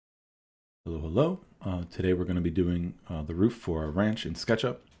Hello, hello. Today we're going to be doing the roof for our ranch in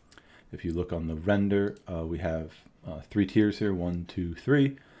SketchUp. If you look on the render, we have 3 tiers here, 1, 2,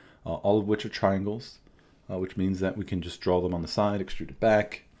 3, all of which are triangles, which means that we can just draw them on the side, extrude it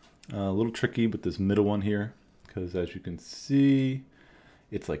back. A little tricky with this middle one here, because as you can see,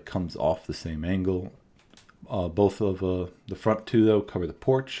 it's like comes off the same angle. Both of the front two though cover the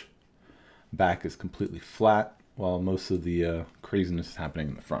porch. Back is completely flat, while most of the craziness is happening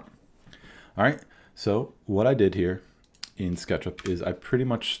in the front. All right, so what I did here in SketchUp is I pretty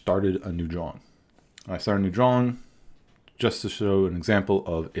much started a new drawing. I started a new drawing just to show an example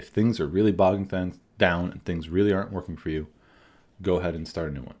of if things are really bogging things down and things really aren't working for you, go ahead and start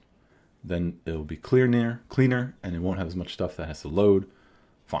a new one. Then it'll be cleaner, and it won't have as much stuff that has to load.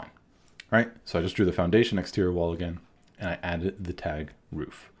 Fine. All right, so I just drew the foundation exterior wall again, and I added the tag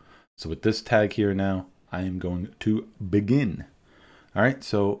roof. So with this tag here now, I am going to begin. All right,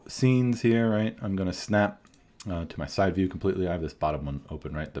 so scenes here, right? I'm gonna snap to my side view completely. I have this bottom one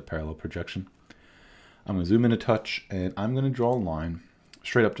open, right? The parallel projection. I'm gonna zoom in a touch and I'm gonna draw a line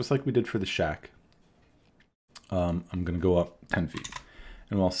straight up, just like we did for the shack. I'm gonna go up 10 feet.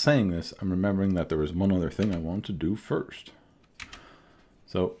 And while saying this, I'm remembering that there was one other thing I wanted to do first.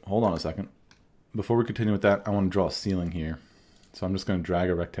 So hold on a second. Before we continue with that, I wanna draw a ceiling here. So I'm just gonna drag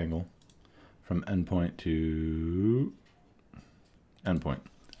a rectangle from endpoint to endpoint.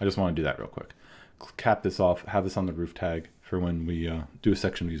 I just want to do that real quick. Cap this off, have this on the roof tag for when we do a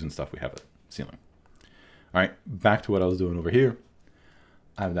section views and stuff, we have a ceiling. All right, back to what I was doing over here.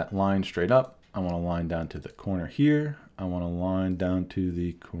 I have that line straight up. I want a line down to the corner here. I want a line down to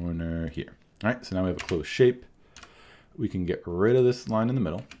the corner here. All right, so now we have a closed shape. We can get rid of this line in the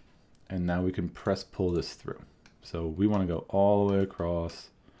middle, and now we can press pull this through. So we want to go all the way across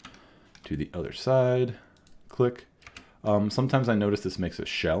to the other side. Click. Sometimes I notice this makes a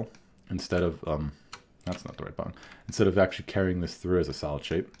shell instead of, that's not the right button, instead of actually carrying this through as a solid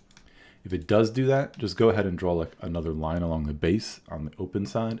shape. If it does do that, just go ahead and draw like another line along the base on the open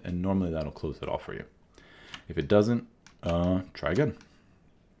side, and normally that'll close it off for you. If it doesn't, try again.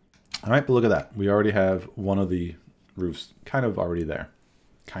 All right, but look at that. We already have one of the roofs kind of already there,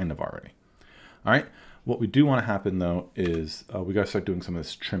 kind of already. All right. What we do want to happen though is we got to start doing some of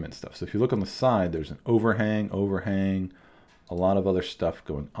this trim and stuff. So if you look on the side, there's an overhang, a lot of other stuff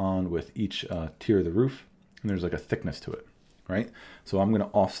going on with each tier of the roof. And there's like a thickness to it, right? So I'm going to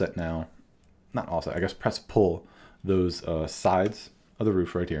offset now, not offset, I guess press pull those sides of the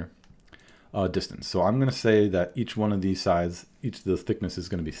roof right here, distance. So I'm going to say that each one of these sides, each of the thickness is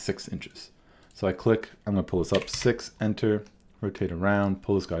going to be 6 inches. So I click, I'm going to pull this up, 6, enter, rotate around,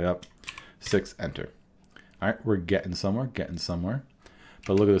 pull this guy up, 6, enter. All right, we're getting somewhere.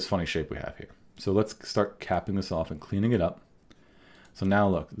 But look at this funny shape we have here. So let's start capping this off and cleaning it up. So now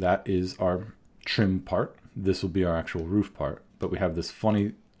look, that is our trim part. This will be our actual roof part, but we have this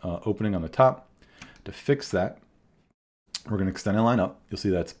funny opening on the top. To fix that, we're gonna extend a line up. You'll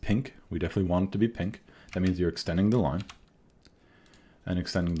see that's pink. We definitely want it to be pink. That means you're extending the line. And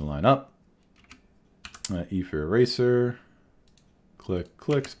extending the line up. E for eraser. Click,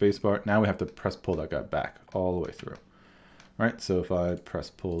 click, spacebar. Now we have to press pull that guy back all the way through. All right, so if I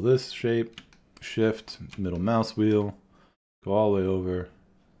press pull this shape, shift, middle mouse wheel, go all the way over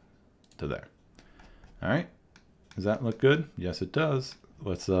to there. All right, does that look good? Yes, it does.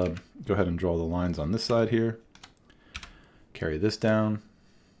 Let's go ahead and draw the lines on this side here. Carry this down.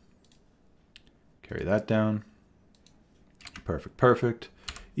 Carry that down. Perfect, perfect.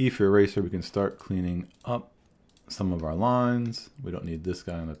 E for eraser, we can start cleaning up some of our lines. We don't need this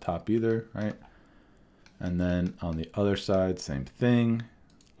guy on the top either, right? And then on the other side, same thing.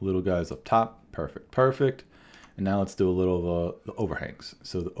 Little guys up top, perfect, perfect. And now let's do a little of the overhangs.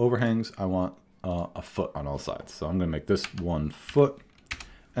 So the overhangs, I want a foot on all sides. So I'm gonna make this 1 foot,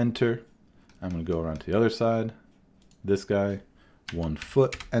 enter. I'm gonna go around to the other side. This guy, 1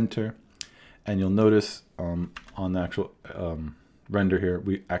 foot, enter. And you'll notice on the actual render here,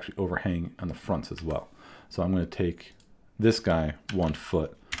 we actually overhang on the fronts as well. So I'm going to take this guy 1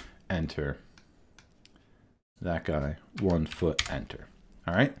 foot, enter. That guy 1 foot, enter.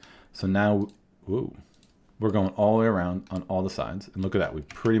 All right. So now, whoa, we're going all the way around on all the sides. And look at that. We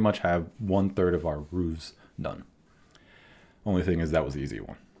pretty much have 1/3 of our roofs done. Only thing is that was the easy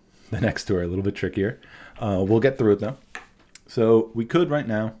one. The next two are a little bit trickier. We'll get through it though. So we could right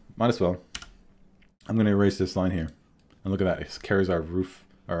now, might as well. I'm going to erase this line here. And look at that. It carries our roof,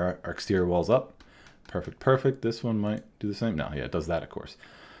 or our exterior walls up. Perfect, perfect. This one might do the same. No, yeah, it does that, of course.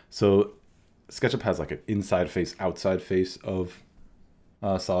 So SketchUp has like an inside face, outside face of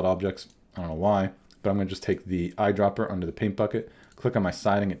solid objects. I don't know why, but I'm going to just take the eyedropper under the paint bucket, click on my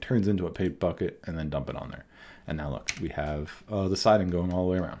siding, it turns into a paint bucket, and then dump it on there. And now look, we have the siding going all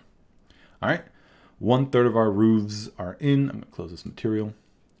the way around. All right, 1/3 of our roofs are in. I'm gonna close this material,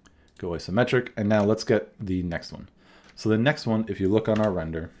 go isometric, and now let's get the next one. So the next one, if you look on our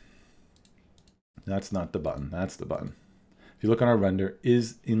render, that's not the button, that's the button. If you look on our render,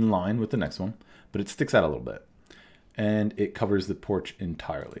 is in line with the next one, but it sticks out a little bit. And it covers the porch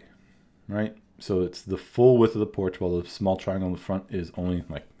entirely, right? So it's the full width of the porch, while the small triangle in the front is only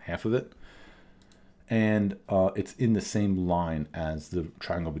like half of it. And it's in the same line as the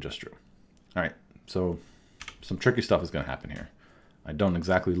triangle we just drew. All right, so some tricky stuff is gonna happen here. I don't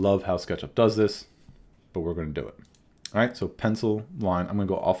exactly love how SketchUp does this, but we're gonna do it. All right, so pencil line, I'm gonna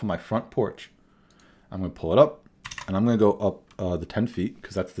go off of my front porch. I'm gonna pull it up, and I'm gonna go up the 10 feet,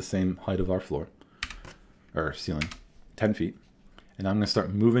 because that's the same height of our floor, or ceiling, 10 feet. And I'm gonna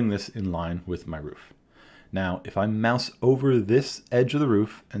start moving this in line with my roof. Now, if I mouse over this edge of the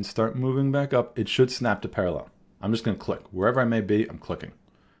roof and start moving back up, it should snap to parallel. I'm just gonna click. Wherever I may be, I'm clicking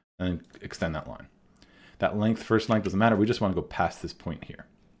and extend that line. That length, first length, doesn't matter. We just wanna go past this point here.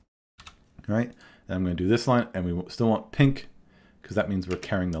 All right, then I'm gonna do this line, and we still want pink, because that means we're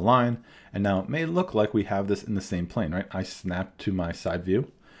carrying the line. And now it may look like we have this in the same plane, right? I snapped to my side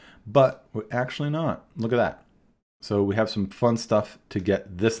view, but we're actually not. Look at that. So we have some fun stuff to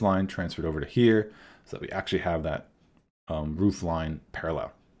get this line transferred over to here so that we actually have that roof line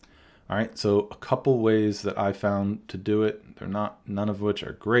parallel. All right, so a couple ways that I found to do it. They're not, none of which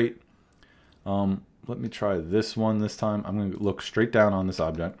are great. Let me try this one this time. I'm gonna look straight down on this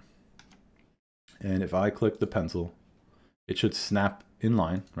object. And if I click the pencil, it should snap in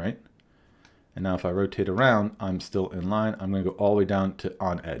line, right? And now if I rotate around, I'm still in line. I'm gonna go all the way down to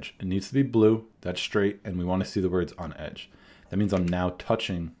on edge. It needs to be blue, that's straight, and we wanna see the words on edge. That means I'm now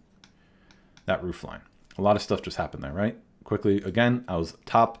touching that roof line. A lot of stuff just happened there, right? Quickly, again, I was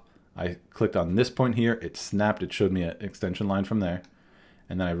top. I clicked on this point here, it snapped, it showed me an extension line from there.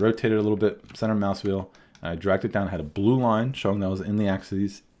 And then I rotated a little bit, center mouse wheel, and I dragged it down, had a blue line showing that was in the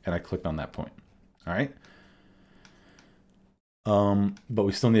axes, and I clicked on that point, all right? But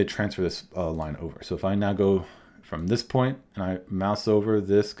we still need to transfer this line over. So if I now go from this point and I mouse over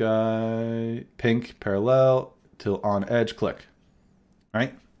this guy, pink, parallel, till on edge, click. All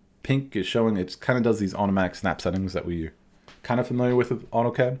right? Pink is showing, it kind of does these automatic snap settings that we're kind of familiar with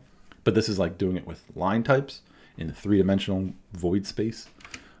AutoCAD, but this is like doing it with line types in the 3-dimensional void space.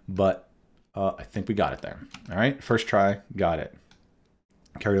 But I think we got it there. All right, first try, got it.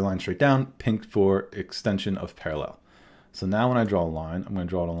 Carry the line straight down, pink for extension of parallel. So now when I draw a line, I'm going to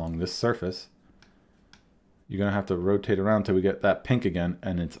draw it along this surface. You're going to have to rotate around till we get that pink again,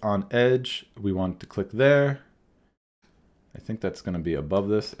 and it's on edge. We want to click there. I think that's going to be above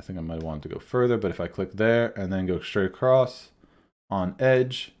this. I think I might want to go further, but if I click there and then go straight across on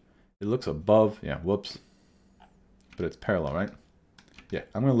edge, it looks above. Yeah, whoops. But it's parallel, right? Yeah,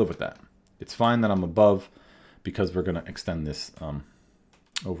 I'm going to live with that. It's fine that I'm above because we're going to extend this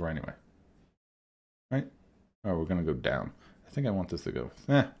over anyway. Right? Oh, we're gonna go down. I think I want this to go,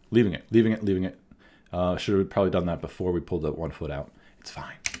 leaving it. Should have probably done that before we pulled that 1 foot out. It's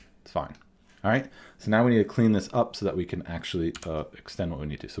fine, it's fine. All right, so now we need to clean this up so that we can actually extend what we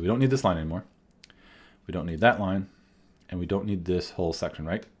need to. So we don't need this line anymore. We don't need that line, and we don't need this whole section,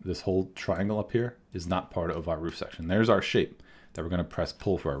 right? This whole triangle up here is not part of our roof section. There's our shape that we're gonna press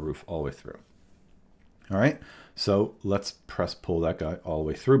pull for our roof all the way through. All right, so let's press pull that guy all the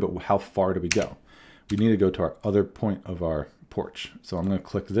way through, but how far do we go? We need to go to our other point of our porch. So I'm going to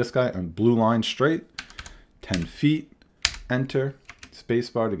click this guy on blue line straight, 10 feet, enter,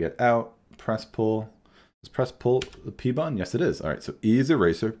 spacebar to get out, press pull. Is press pull the P button? Yes, it is. All right, so E is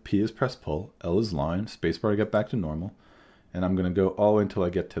eraser, P is press pull, L is line, spacebar to get back to normal. And I'm going to go all the way until I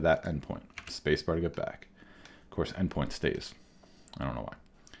get to that endpoint, spacebar to get back. Of course, endpoint stays. I don't know why.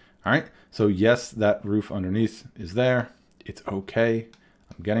 All right, so yes, that roof underneath is there. It's okay.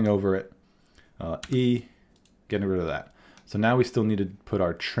 I'm getting over it. E, getting rid of that. So now we still need to put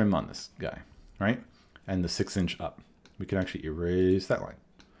our trim on this guy, right? And the 6-inch up. We can actually erase that line.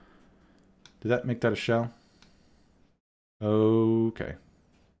 Did that make that a shell? Okay.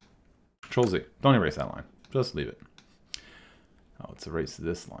 Control Z. Don't erase that line. Just leave it. Oh, let's erase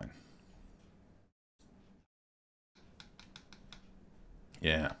this line.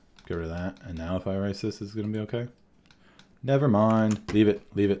 Yeah, get rid of that. And now if I erase this, it's going to be okay. Never mind. Leave it,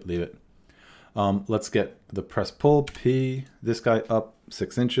 leave it, leave it. Let's get the press pull P, this guy up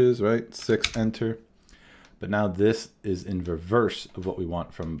 6 inches, right? 6, enter. But now this is in reverse of what we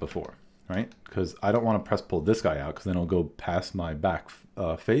want from before, right? Because I don't want to press pull this guy out because then it'll go past my back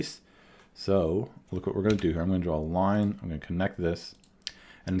face. So look what we're going to do here. I'm going to draw a line. I'm going to connect this.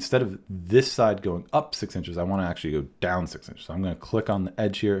 And instead of this side going up 6 inches, I want to actually go down 6 inches. So I'm going to click on the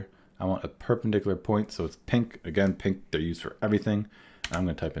edge here. I want a perpendicular point. So it's pink. Again, pink, they're used for everything. I'm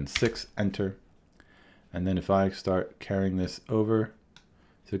going to type in 6, enter. And then if I start carrying this over,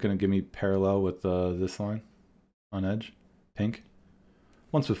 is it going to give me parallel with this line on edge? Pink.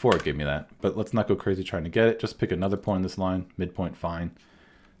 Once before it gave me that, but let's not go crazy trying to get it. Just pick another point on this line, midpoint, fine.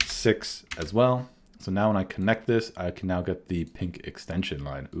 6 as well. So now when I connect this, I can now get the pink extension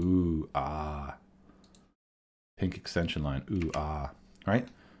line. Ooh, ah. Pink extension line, ooh, ah. All right?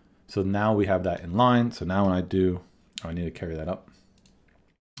 So now we have that in line. So now when I do, I need to carry that up.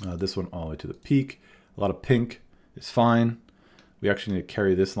 This one all the way to the peak. A lot of pink is fine. We actually need to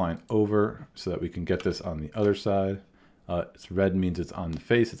carry this line over so that we can get this on the other side. It's red means it's on the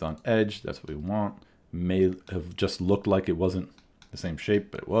face, it's on edge. That's what we want. May have just looked like it wasn't the same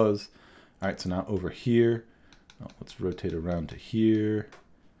shape, but it was. All right, so now over here, let's rotate around to here.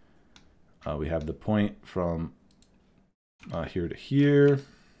 We have the point from here to here.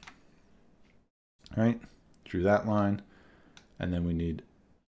 All right, drew that line. And then we need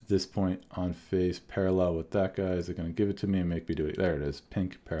this point on face parallel with that guy. Is it going to give it to me and make me do it? There it is,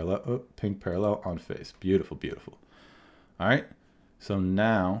 pink parallel on face. Beautiful, beautiful. All right, so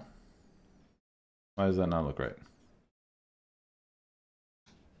now, why does that not look right?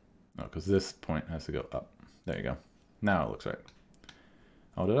 Oh, because this point has to go up. There you go. Now it looks right.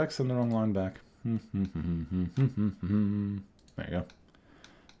 Oh, did I send the wrong line back? There you go.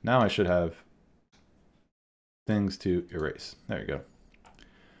 Now I should have things to erase. There you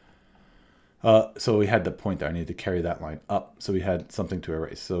go. So we had the point there. I needed to carry that line up. So we had something to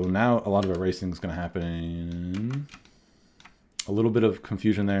erase. So now a lot of erasing is going to happen. A little bit of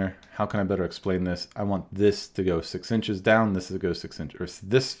confusion there. How can I better explain this? I want this to go 6 inches down. This to go 6 inches. Or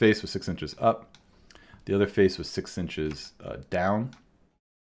this face was 6 inches up. The other face was 6 inches down.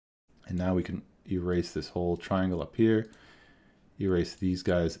 And now we can erase this whole triangle up here. Erase these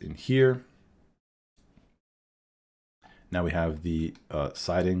guys in here. Now we have the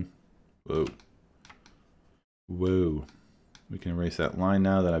siding. Whoa. Whoa. We can erase that line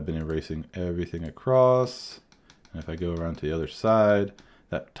now that I've been erasing everything across. And if I go around to the other side,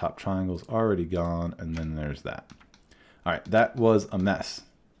 that top triangle's already gone, and then there's that. All right, that was a mess.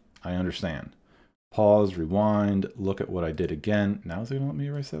 I understand. Pause, rewind, look at what I did again. Now is it gonna let me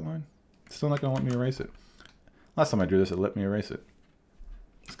erase that line? It's still not gonna let me erase it. Last time I drew this, it let me erase it.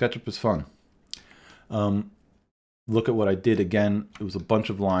 SketchUp is fun. Look at what I did again. It was a bunch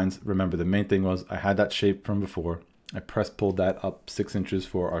of lines. Remember, the main thing was I had that shape from before. I pulled that up 6 inches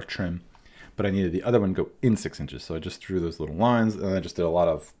for our trim, but I needed the other one to go in 6 inches. So I just drew those little lines, and I just did a lot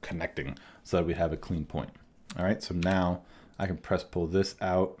of connecting so that we have a clean point. All right, so now I can pull this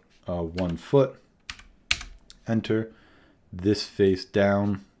out 1 foot, enter, this face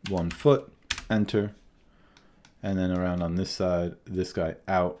down 1 foot, enter, and then around on this side, this guy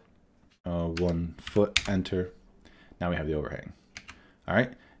out 1 foot, enter. Now we have the overhang. All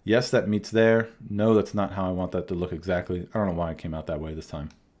right. Yes, that meets there. No, that's not how I want that to look exactly. I don't know why it came out that way this time.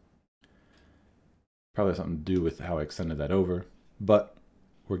 Probably has something to do with how I extended that over, but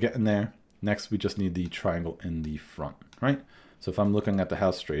we're getting there. Next, we just need the triangle in the front, right? So if I'm looking at the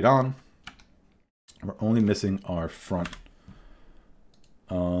house straight on, we're only missing our front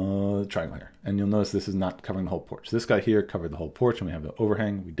triangle here. And you'll notice this is not covering the whole porch. This guy here covered the whole porch, and we have the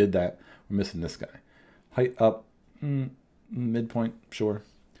overhang. We did that. We're missing this guy. Height up, midpoint, sure.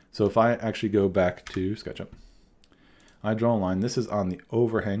 So if I actually go back to SketchUp, I draw a line. This is on the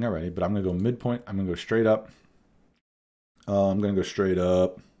overhang already, but I'm going to go midpoint. I'm going to go straight up. I'm going to go straight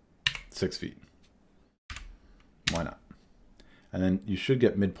up 6 feet. Why not? And then you should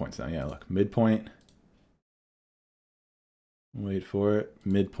get midpoints now. Yeah, look, midpoint. Wait for it.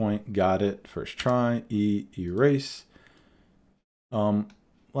 Midpoint, got it. First try. Erase.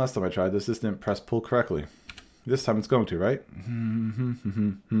 Last time I tried this didn't press pull correctly. This time it's going to, right?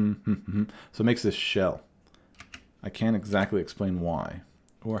 So it makes this shell. I can't exactly explain why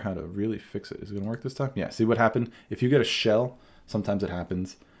or how to really fix it. Is it going to work this time? Yeah, see what happened? If you get a shell, sometimes it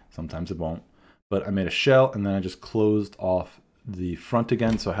happens, sometimes it won't. But I made a shell and then I just closed off the front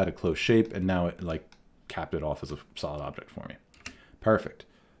again, so I had a closed shape, and now it like capped it off as a solid object for me. Perfect.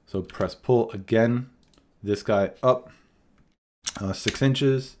 So press pull again. This guy up 6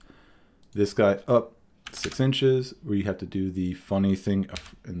 inches. This guy up 6 inches. We have to do the funny thing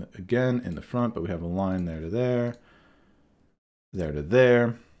again in the front, but we have a line there to there, there to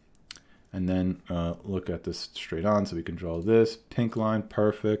there. And then look at this straight on, so we can draw this pink line.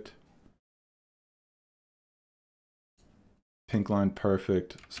 Perfect. Pink line,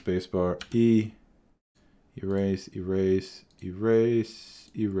 perfect. Spacebar, E. Erase, erase,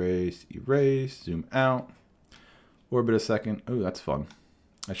 erase, erase, erase. Zoom out. Orbit a second. Oh, that's fun.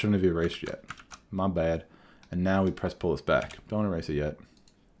 I shouldn't have erased yet. My bad. And now we press pull this back. Don't erase it yet.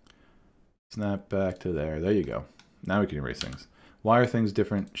 Snap back to there. There you go. Now we can erase things. Why are things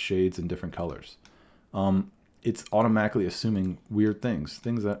different shades and different colors? It's automatically assuming weird things.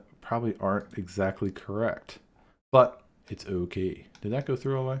 Things that probably aren't exactly correct. But it's okay. Did that go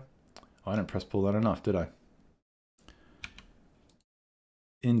through all the way? Oh, I didn't press pull that enough, did I?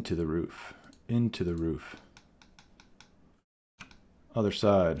 Into the roof. Into the roof. Other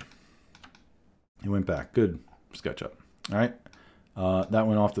side. It went back. Good. SketchUp. All right. That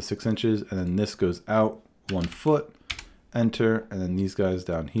went off to 6 inches, and then this goes out 1 foot. Enter, and then these guys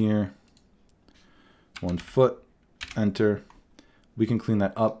down here. 1 foot. Enter. We can clean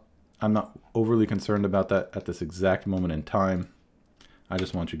that up. I'm not overly concerned about that at this exact moment in time. I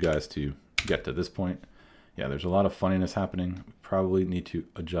just want you guys to get to this point. Yeah, there's a lot of funniness happening. We probably need to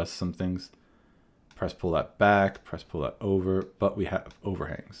adjust some things. Press pull that back, press pull that over, but we have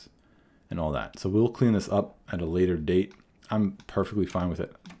overhangs and all that. So we'll clean this up at a later date. I'm perfectly fine with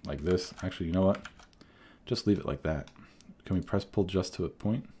it like this. Actually, you know what? Just leave it like that. Can we press pull just to a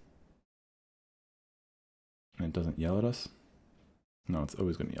point? And it doesn't yell at us? No, it's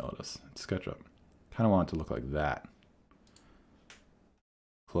always going to yell at us. It's SketchUp. Kind of want it to look like that.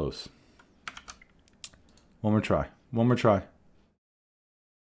 Close. One more try. One more try.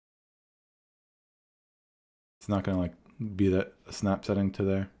 It's not going to like be that snap setting to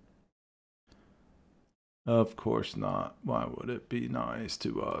there. Of course not. Why would it be nice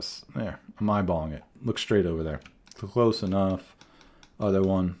to us? There. I'm eyeballing it. Look straight over there. Close enough. Other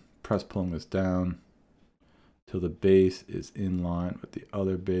one. Press pulling this down till the base is in line with the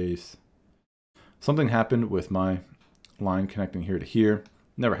other base. Something happened with my line connecting here to here.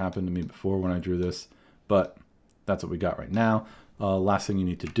 Never happened to me before when I drew this, but that's what we got right now. Last thing you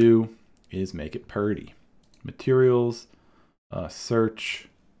need to do is make it pretty. Materials, search,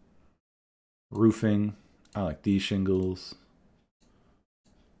 roofing. I like these shingles.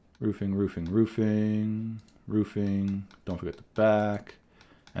 Roofing, roofing, roofing, roofing. Don't forget the back.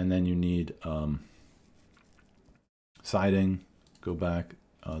 And then you need siding. Go back.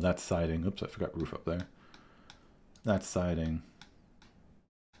 That's siding. Oops, I forgot roof up there. That's siding.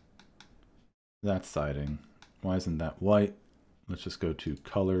 That's siding. Why isn't that white? Let's just go to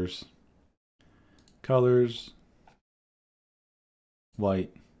colors. Colors.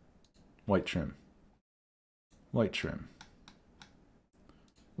 White. White trim. White trim.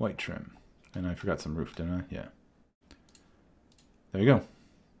 White trim. And I forgot some roof, didn't I? Yeah. There you go.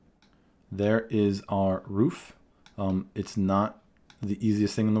 There is our roof. It's not the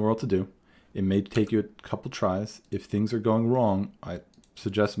easiest thing in the world to do. It may take you a couple tries. If things are going wrong, I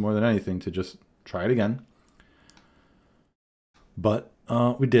suggest more than anything to just try it again. But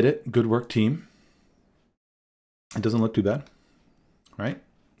we did it. Good work, team. It doesn't look too bad, right?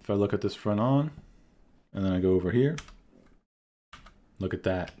 If I look at this front on, and then I go over here, look at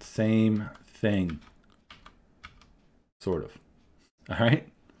that. Same thing. Sort of. All right.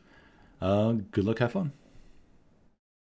 Good luck. Have fun.